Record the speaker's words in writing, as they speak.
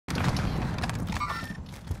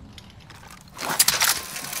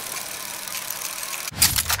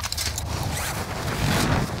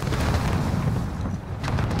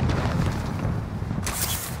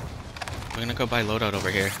go buy loadout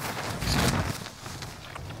over here.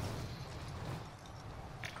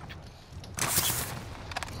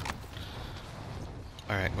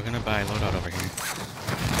 Alright, we're gonna buy loadout over here.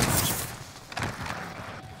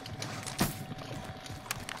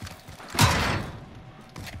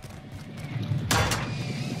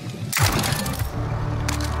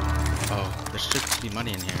 Oh, there should be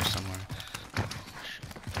money in here somewhere.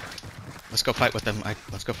 Let's go fight with them.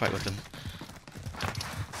 Let's go fight with them.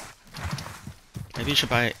 Maybe you should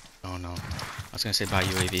buy... Oh no. I was gonna say buy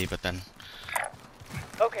UAV, but then...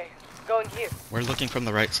 Okay, going here. We're looking from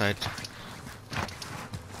the right side.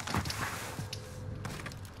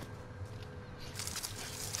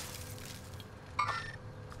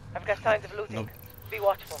 I've got signs of looting. No. Be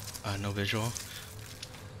watchful. No visual.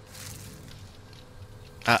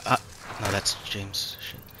 No, that's James.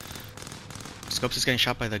 Shit. Scopes is getting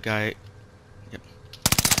shot by the guy. Yep.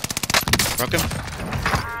 Broke him.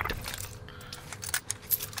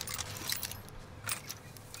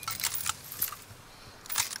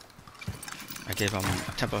 I gave him...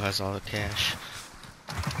 Tempo has all the cash.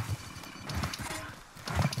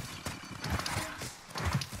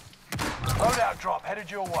 Loadout drop headed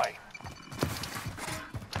your way.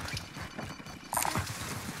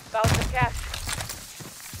 Found some cash.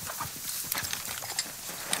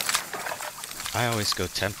 I always go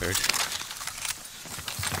tempered.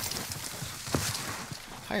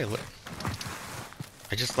 Hi, look.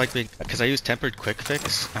 I just like being... Because I use tempered quick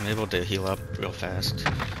fix, I'm able to heal up real fast.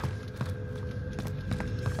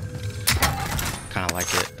 Kinda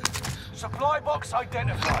like it. Supply box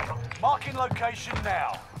identified. Marking location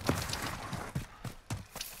now.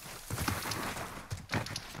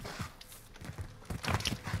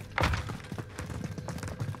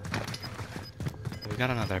 We got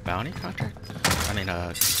another bounty contract? I mean,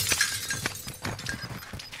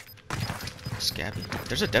 Scabby.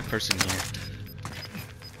 There's a dead person here.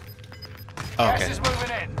 Oh, okay. Gas is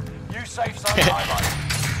moving in. New safe zone highlight.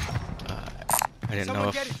 I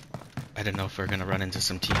didn't know if we are gonna run into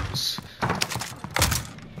some teams.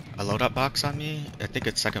 A loadout box on me? I think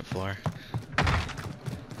it's second floor.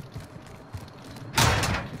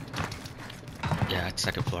 Yeah, it's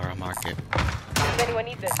second floor. I'll mark it. Does anyone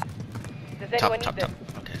need this? Does anyone need this? Top.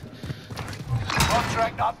 Okay.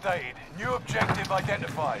 Contract updated. New objective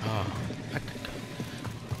identified. Oh, I could go.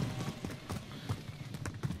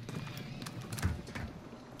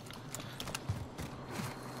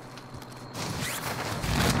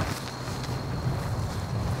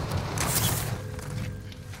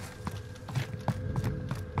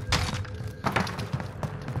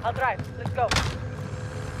 I'll drive. Let's go.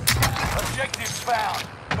 Objectives found.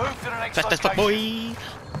 Move to the next That's location. boy.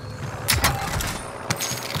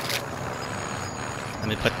 Let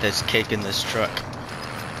me put this cake in this truck.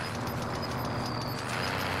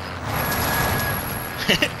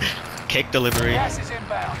 Cake delivery. Gas is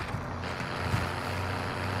inbound.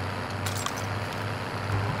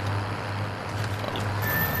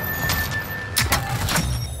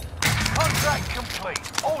 Contract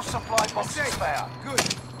complete. All supply boxes found.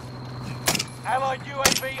 Good. Allied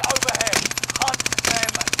UAV overhead. Hunt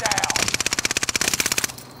them down.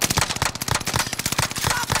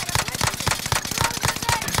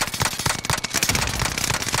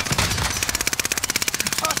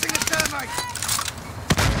 Passing a thermite.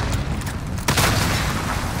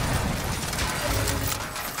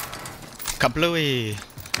 Kablooey.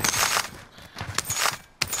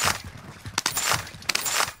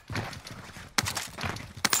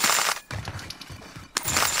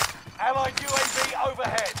 Allied UAV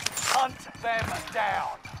overhead. Hunt them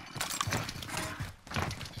down.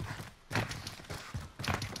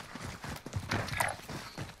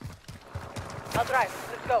 I'll drive.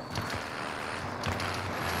 Let's go.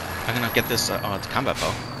 I'm gonna get this it's combat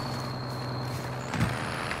bow.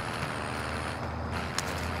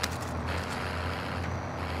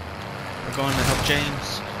 We're going to help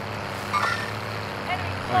James.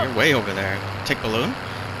 Oh, you're way over there. Take balloon?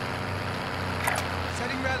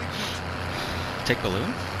 Setting rally point. Take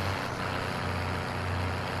balloon?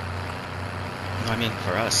 No, I mean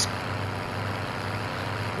for us.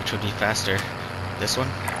 Which would be faster. This one?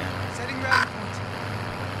 Yeah. Setting rally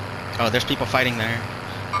point. Oh, there's people fighting there.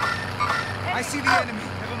 I see the enemy.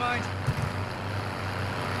 Never mind.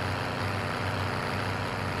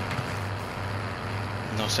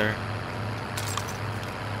 No, sir.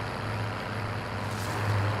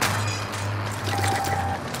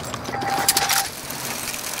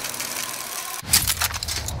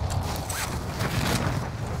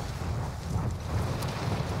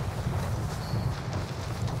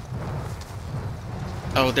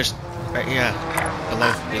 Oh, there's... Right, yeah.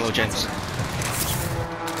 Below James.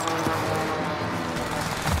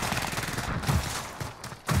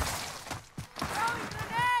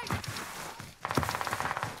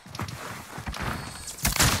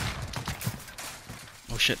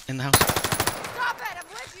 shit, in the house. Stop it! I'm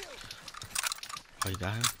with you! Oh, you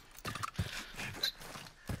got him?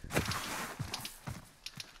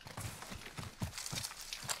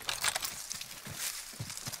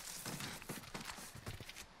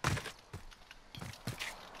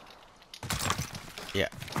 Yeah.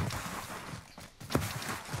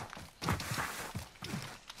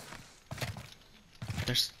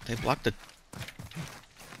 They blocked the...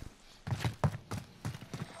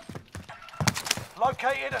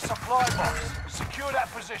 Located a supply box. Secure that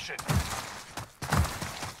position.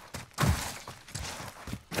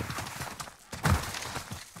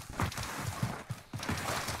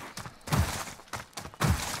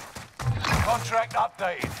 Contract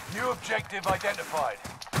updated. New objective identified.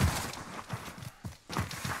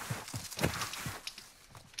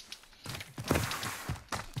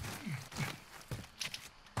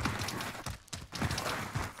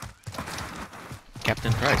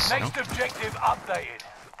 Captain Price, Next no? objective updated.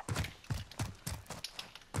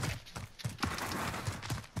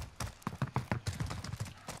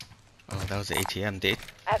 Oh, that was the ATM. The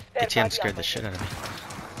Have spare ATM body scared the armor. shit out of me.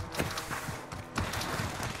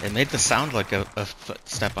 It made the sound like a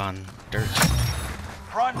footstep on dirt.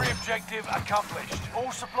 Primary objective accomplished.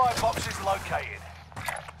 All supply boxes located.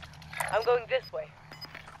 I'm going this way.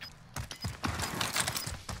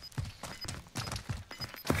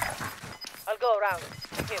 I'll go around.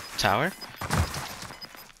 Here. Tower?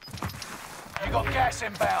 You got gas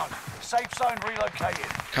inbound. Safe zone relocated.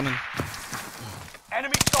 Coming.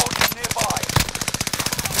 Enemy soldiers nearby.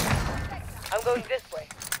 I'm going this way.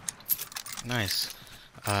 Nice.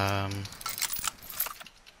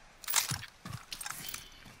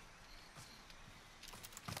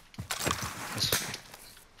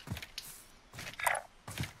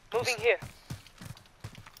 Moving here.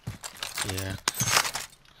 Yeah.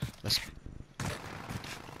 Let's...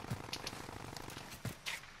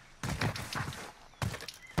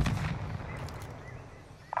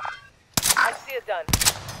 I see it done.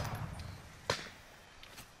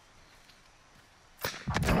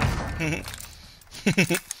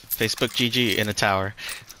 Facebook GG in a tower.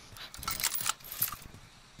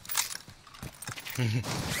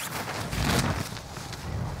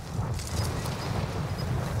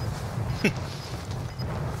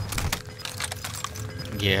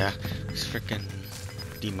 Yeah, it's freaking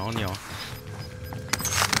demonio.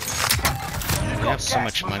 We have so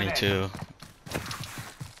much money too.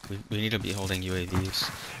 We need to be holding UAVs.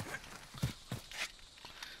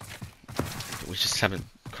 But we just haven't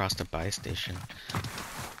crossed a buy station.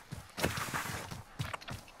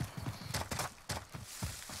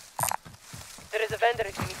 There is a vendor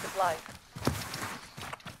if you need supplies.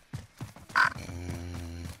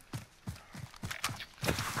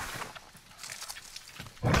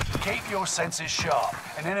 Keep your senses sharp.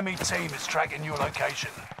 An enemy team is tracking your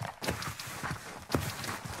location.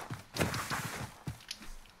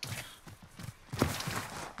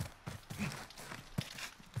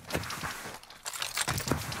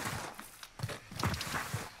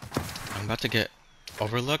 I'm about to get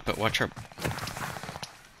overlooked, but watch our...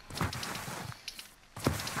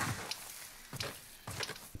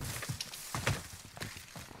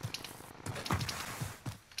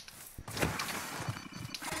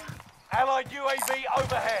 Allied UAV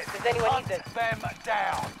overhead. Does anyone Hunt need this? them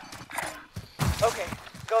down. Okay,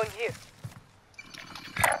 going here.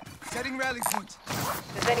 Setting rally point.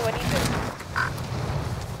 Does anyone need this?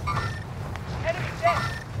 Enemy dead!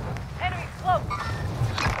 Enemy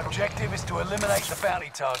close! Objective is to eliminate the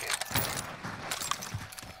bounty target.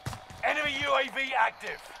 Enemy UAV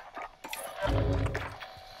active.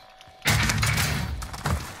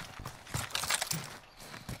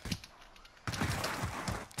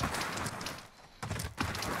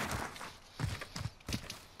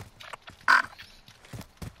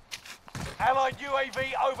 Allied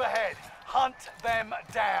UAV overhead. Hunt them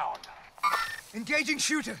down. Engaging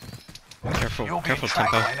shooter. Careful, You'll be careful,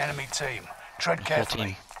 tracked Tempo. by an enemy team. Tread Whole carefully.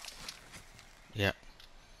 team. Yeah.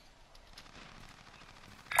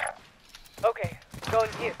 Okay, going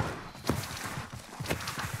here.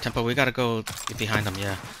 Tempo, we gotta go behind them,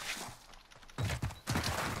 yeah.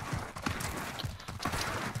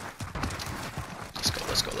 Let's go,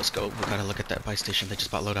 let's go, let's go. We gotta look at that buy station. They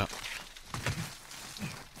just bought loadout.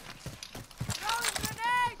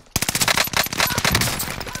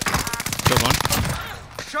 Killed one.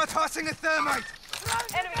 Shot tossing a thermite.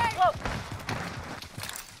 Enemy close!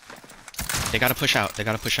 They gotta push out. They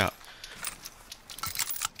gotta push out.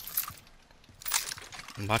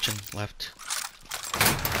 I'm watching left.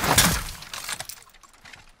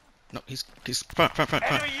 No, he's front. Enemy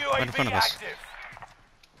Right in UAV front of us. active.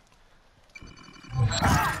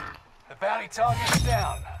 Bounty target's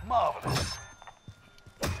down. Marvelous.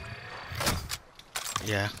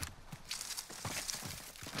 Yeah.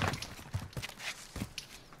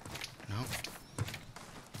 No.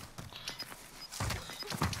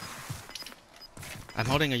 I'm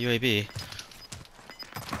holding a UAV.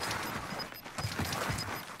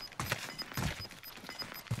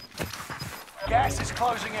 Gas is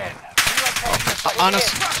closing in. Relocating the safe. On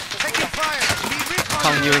us. Taking fire! Need recon!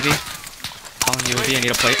 Calling UAV. Calling UAV. I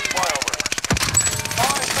need a plate. Flyover.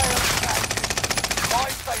 Fire sales active.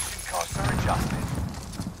 Fire station costs are adjusted.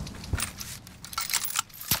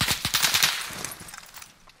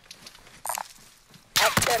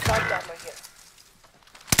 Access on ammo here.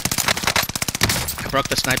 I broke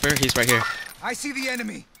the sniper. He's right here. I see the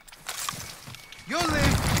enemy. You'll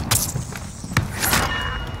live!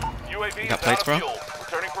 UAV Got is plates, out bro? of fuel.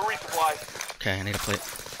 Returning for resupply. Okay, I need a plate.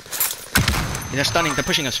 They're stunning. They're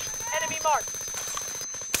pushing us. Enemy marked.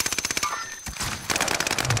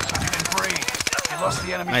 You can breathe. You lost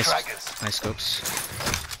the enemy Nice. trackers. Nice scopes.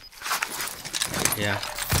 Yeah.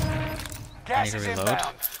 Gas need to is reload.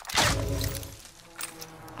 inbound.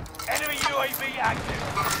 Enemy UAV active.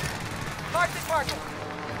 Mark the target.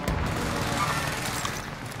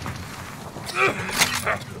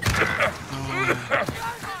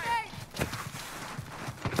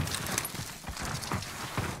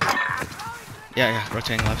 Yeah,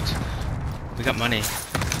 rotating left. We got money.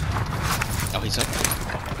 Oh, he's up.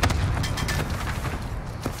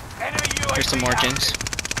 Enemy UAV Here's some more, active. James.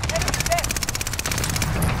 Enemy dead.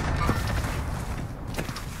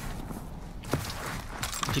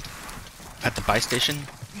 At the buy station?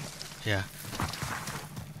 Yeah.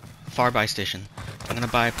 Far buy station. I'm gonna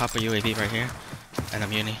buy Papa UAV right here. And a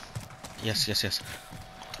muni. Yes.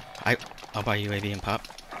 I'll buy UAV and pop.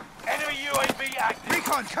 Enemy UAV active.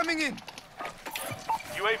 Recon coming in!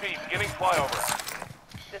 UAV beginning flyover.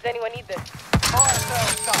 Does anyone need this? Fire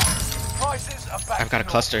sales done. Prices are back I've got a to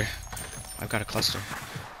cluster. I've got a cluster.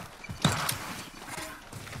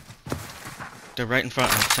 They're right in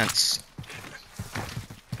front of the fence.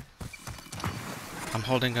 I'm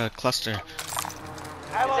holding a cluster. normal.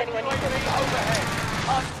 Allied anyone need UAV overhead.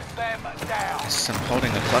 Hunt them down. Yes, I'm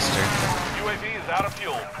holding a cluster. UAV is out of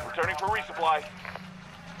fuel. Returning for resupply.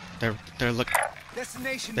 They're look.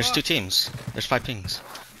 Destination There's two marked. teams. There's 5 pings.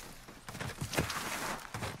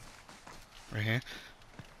 Right here.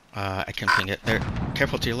 I can ping it. They're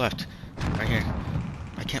careful to your left. Right here.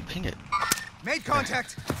 I can't ping it. Made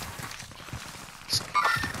contact!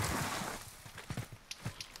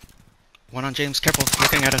 One on James. Careful.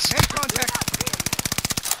 Looking at us. Made contact!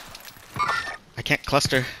 I can't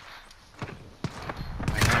cluster.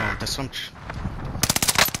 I know. That's some.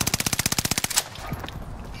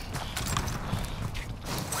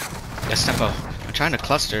 Yes, tempo. I'm trying to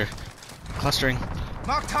cluster. Clustering.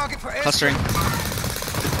 Mark target for air. Clustering.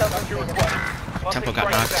 Secure request. Tempo got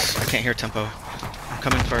knocked. I can't hear tempo. I'm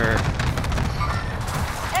coming for.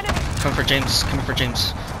 Enemy. Coming for James. Coming for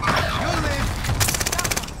James. You'll live!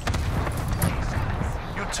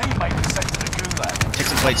 Your teammate was sent to the gulag. Take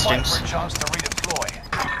some plates, Fight James. for a chance to redeploy.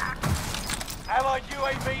 Allied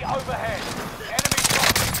UAV overhead. Enemy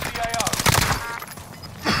dropping to the AO.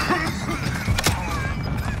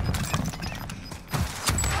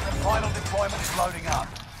 Final deployment is loading up.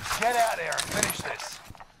 Get out there and finish this.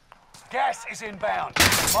 Gas is inbound.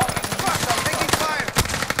 Marking the new safe Taking zone. fire!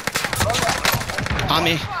 Load up. On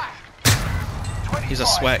me. He's a 25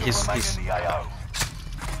 sweat. still remain in the AO.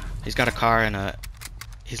 He's got a car and a.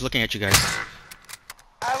 He's looking at you guys.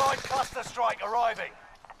 Allied cluster strike arriving.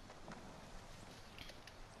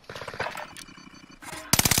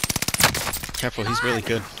 Careful. He's really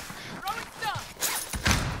good.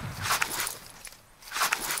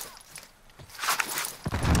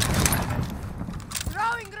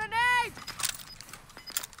 Throwing grenade.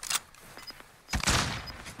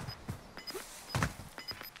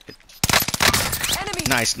 Enemy.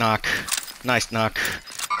 Nice knock. Nice knock.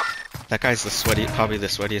 That guy's the sweaty, probably the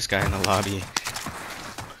sweatiest guy in the lobby.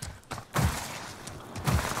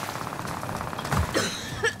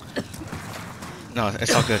 No,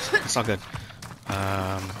 it's all good. It's all good.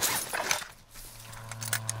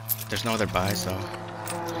 There's no other buys though.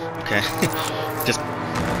 Okay. Just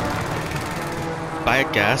buy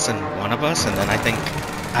a gas and one of us, and then I think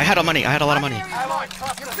I had a money. I had a lot of money. Allied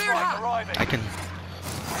cluster strike arriving. I can.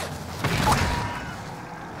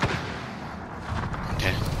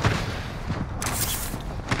 Okay.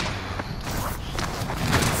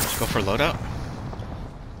 Go for loadout.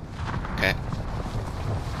 Okay.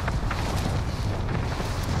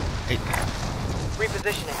 Hey,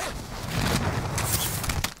 Repositioning.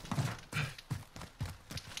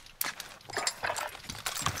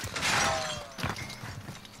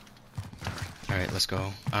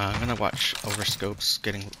 go. I'm gonna watch over scopes,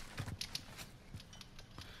 getting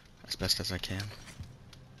as best as I can.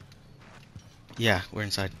 Yeah, we're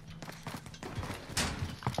inside.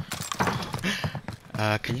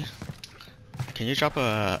 Can you drop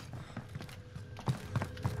a...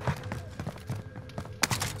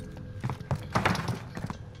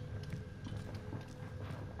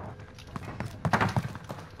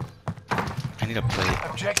 I need a plate.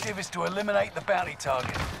 Objective is to eliminate the bounty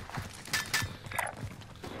target.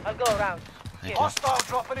 I'll go around. Thank you. Hostile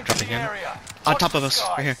dropping into the again. area. On Watch top the of us, skies.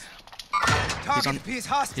 right here. Target appears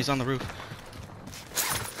hostile. He's on the roof.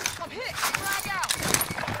 I'm hit. Frag out.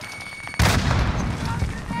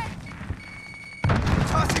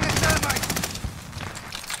 Tossing a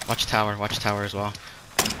thermite. Watch tower as well.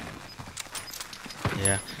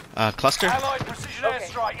 Yeah. Cluster? Allied precision Okay,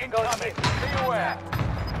 airstrike go incoming. team. Be aware.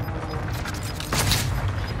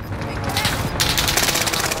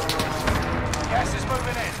 Gas is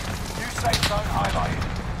moving in. New safe zone highlighted.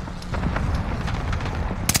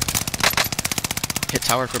 Hit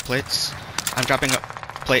tower for plates. I'm dropping a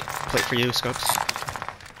plate for you, Scopes.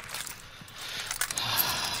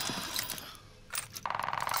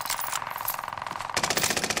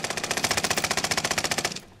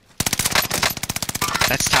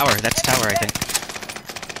 That's tower, I think.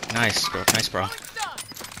 Nice, bro. Nice, bro.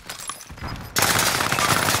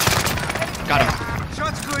 Got him.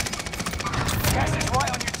 Shot's good. Gas is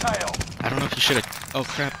right on your tail. I don't know if you should have. Oh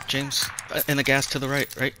crap, James. In the gas to the right,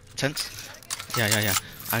 right? Tense? Yeah.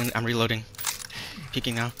 I'm reloading.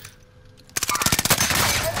 Peeking now.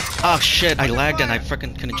 Oh shit, I lagged and I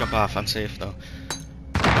frickin' couldn't jump off. I'm safe though.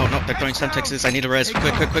 Oh no, they're throwing Semtexes. I need a res.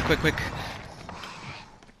 Quick.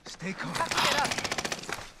 Stay calm.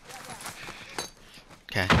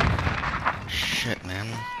 Okay. Shit, man.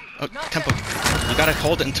 Oh, tempo. You gotta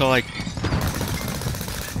hold it until like.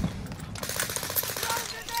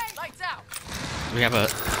 Lights out. We have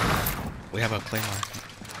a claymore.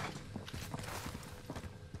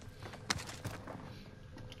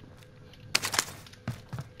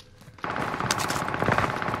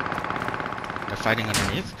 They're fighting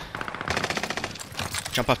underneath.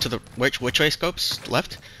 Jump up to the which way, Scopes?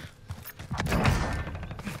 Left?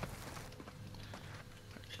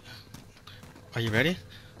 Are you ready?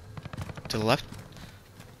 To the left?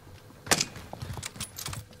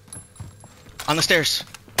 On the stairs!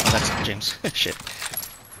 Oh, that's James. Shit.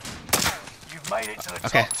 You've made it to the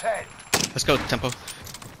Okay. top 10. Let's go, tempo.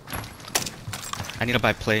 I need to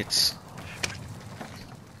buy plates.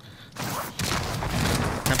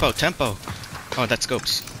 Tempo! Oh, that's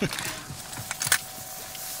Scopes.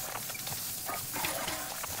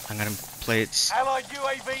 I'm gonna plates. Allied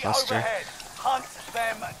UAV Cluster. overhead. Hunt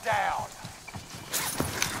them down.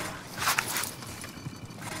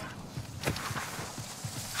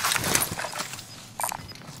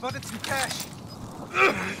 Spotted some cash.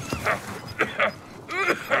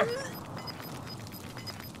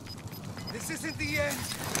 This isn't the end.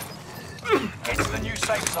 Get to the new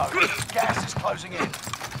safe zone. Gas is closing in.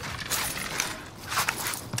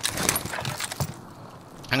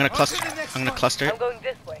 I'm gonna cluster. I'm gonna cluster I'm it. going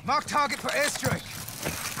this way. Mark target for airstrike.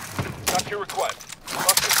 Got your request.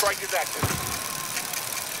 Cluster strike is active.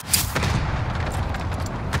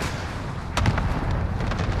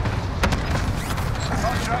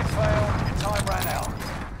 Contract failed. Your time ran out.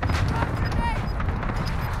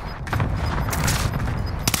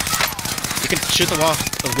 You can shoot the wall,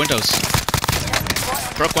 the windows.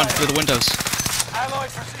 Broke one through the windows. Allied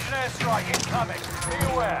precision airstrike incoming. Be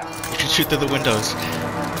aware. You can shoot through the windows.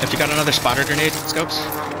 If you got another spotter grenade, Scopes.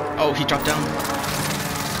 Oh, he dropped down.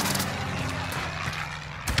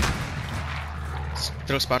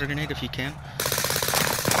 Throw a spotter grenade if you can.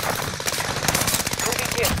 Moving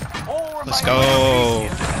here. All Let's remaining go.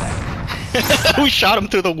 enemies eliminated. We shot him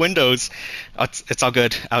through the windows. Oh, it's all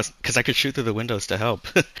good. Because I could shoot through the windows to help.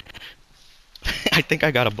 I think I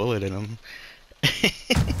got a bullet in him.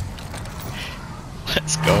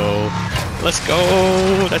 Let's go. Let's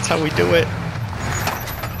go. That's how we do it.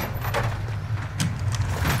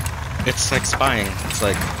 It's like spying. It's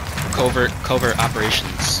like covert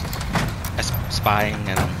operations. Spying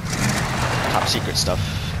and top secret stuff.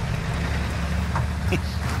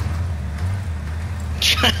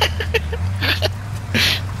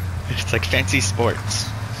 It's like fancy sports.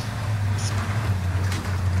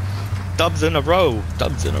 Dubs in a row.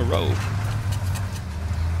 Dubs in a row.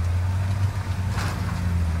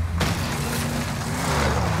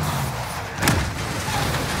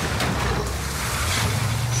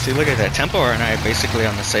 See, look at that. Tempo and I are basically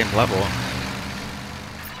on the same level.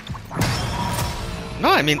 No,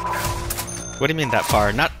 I mean, what do you mean that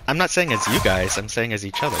far? I'm not saying as you guys. I'm saying as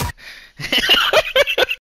each other.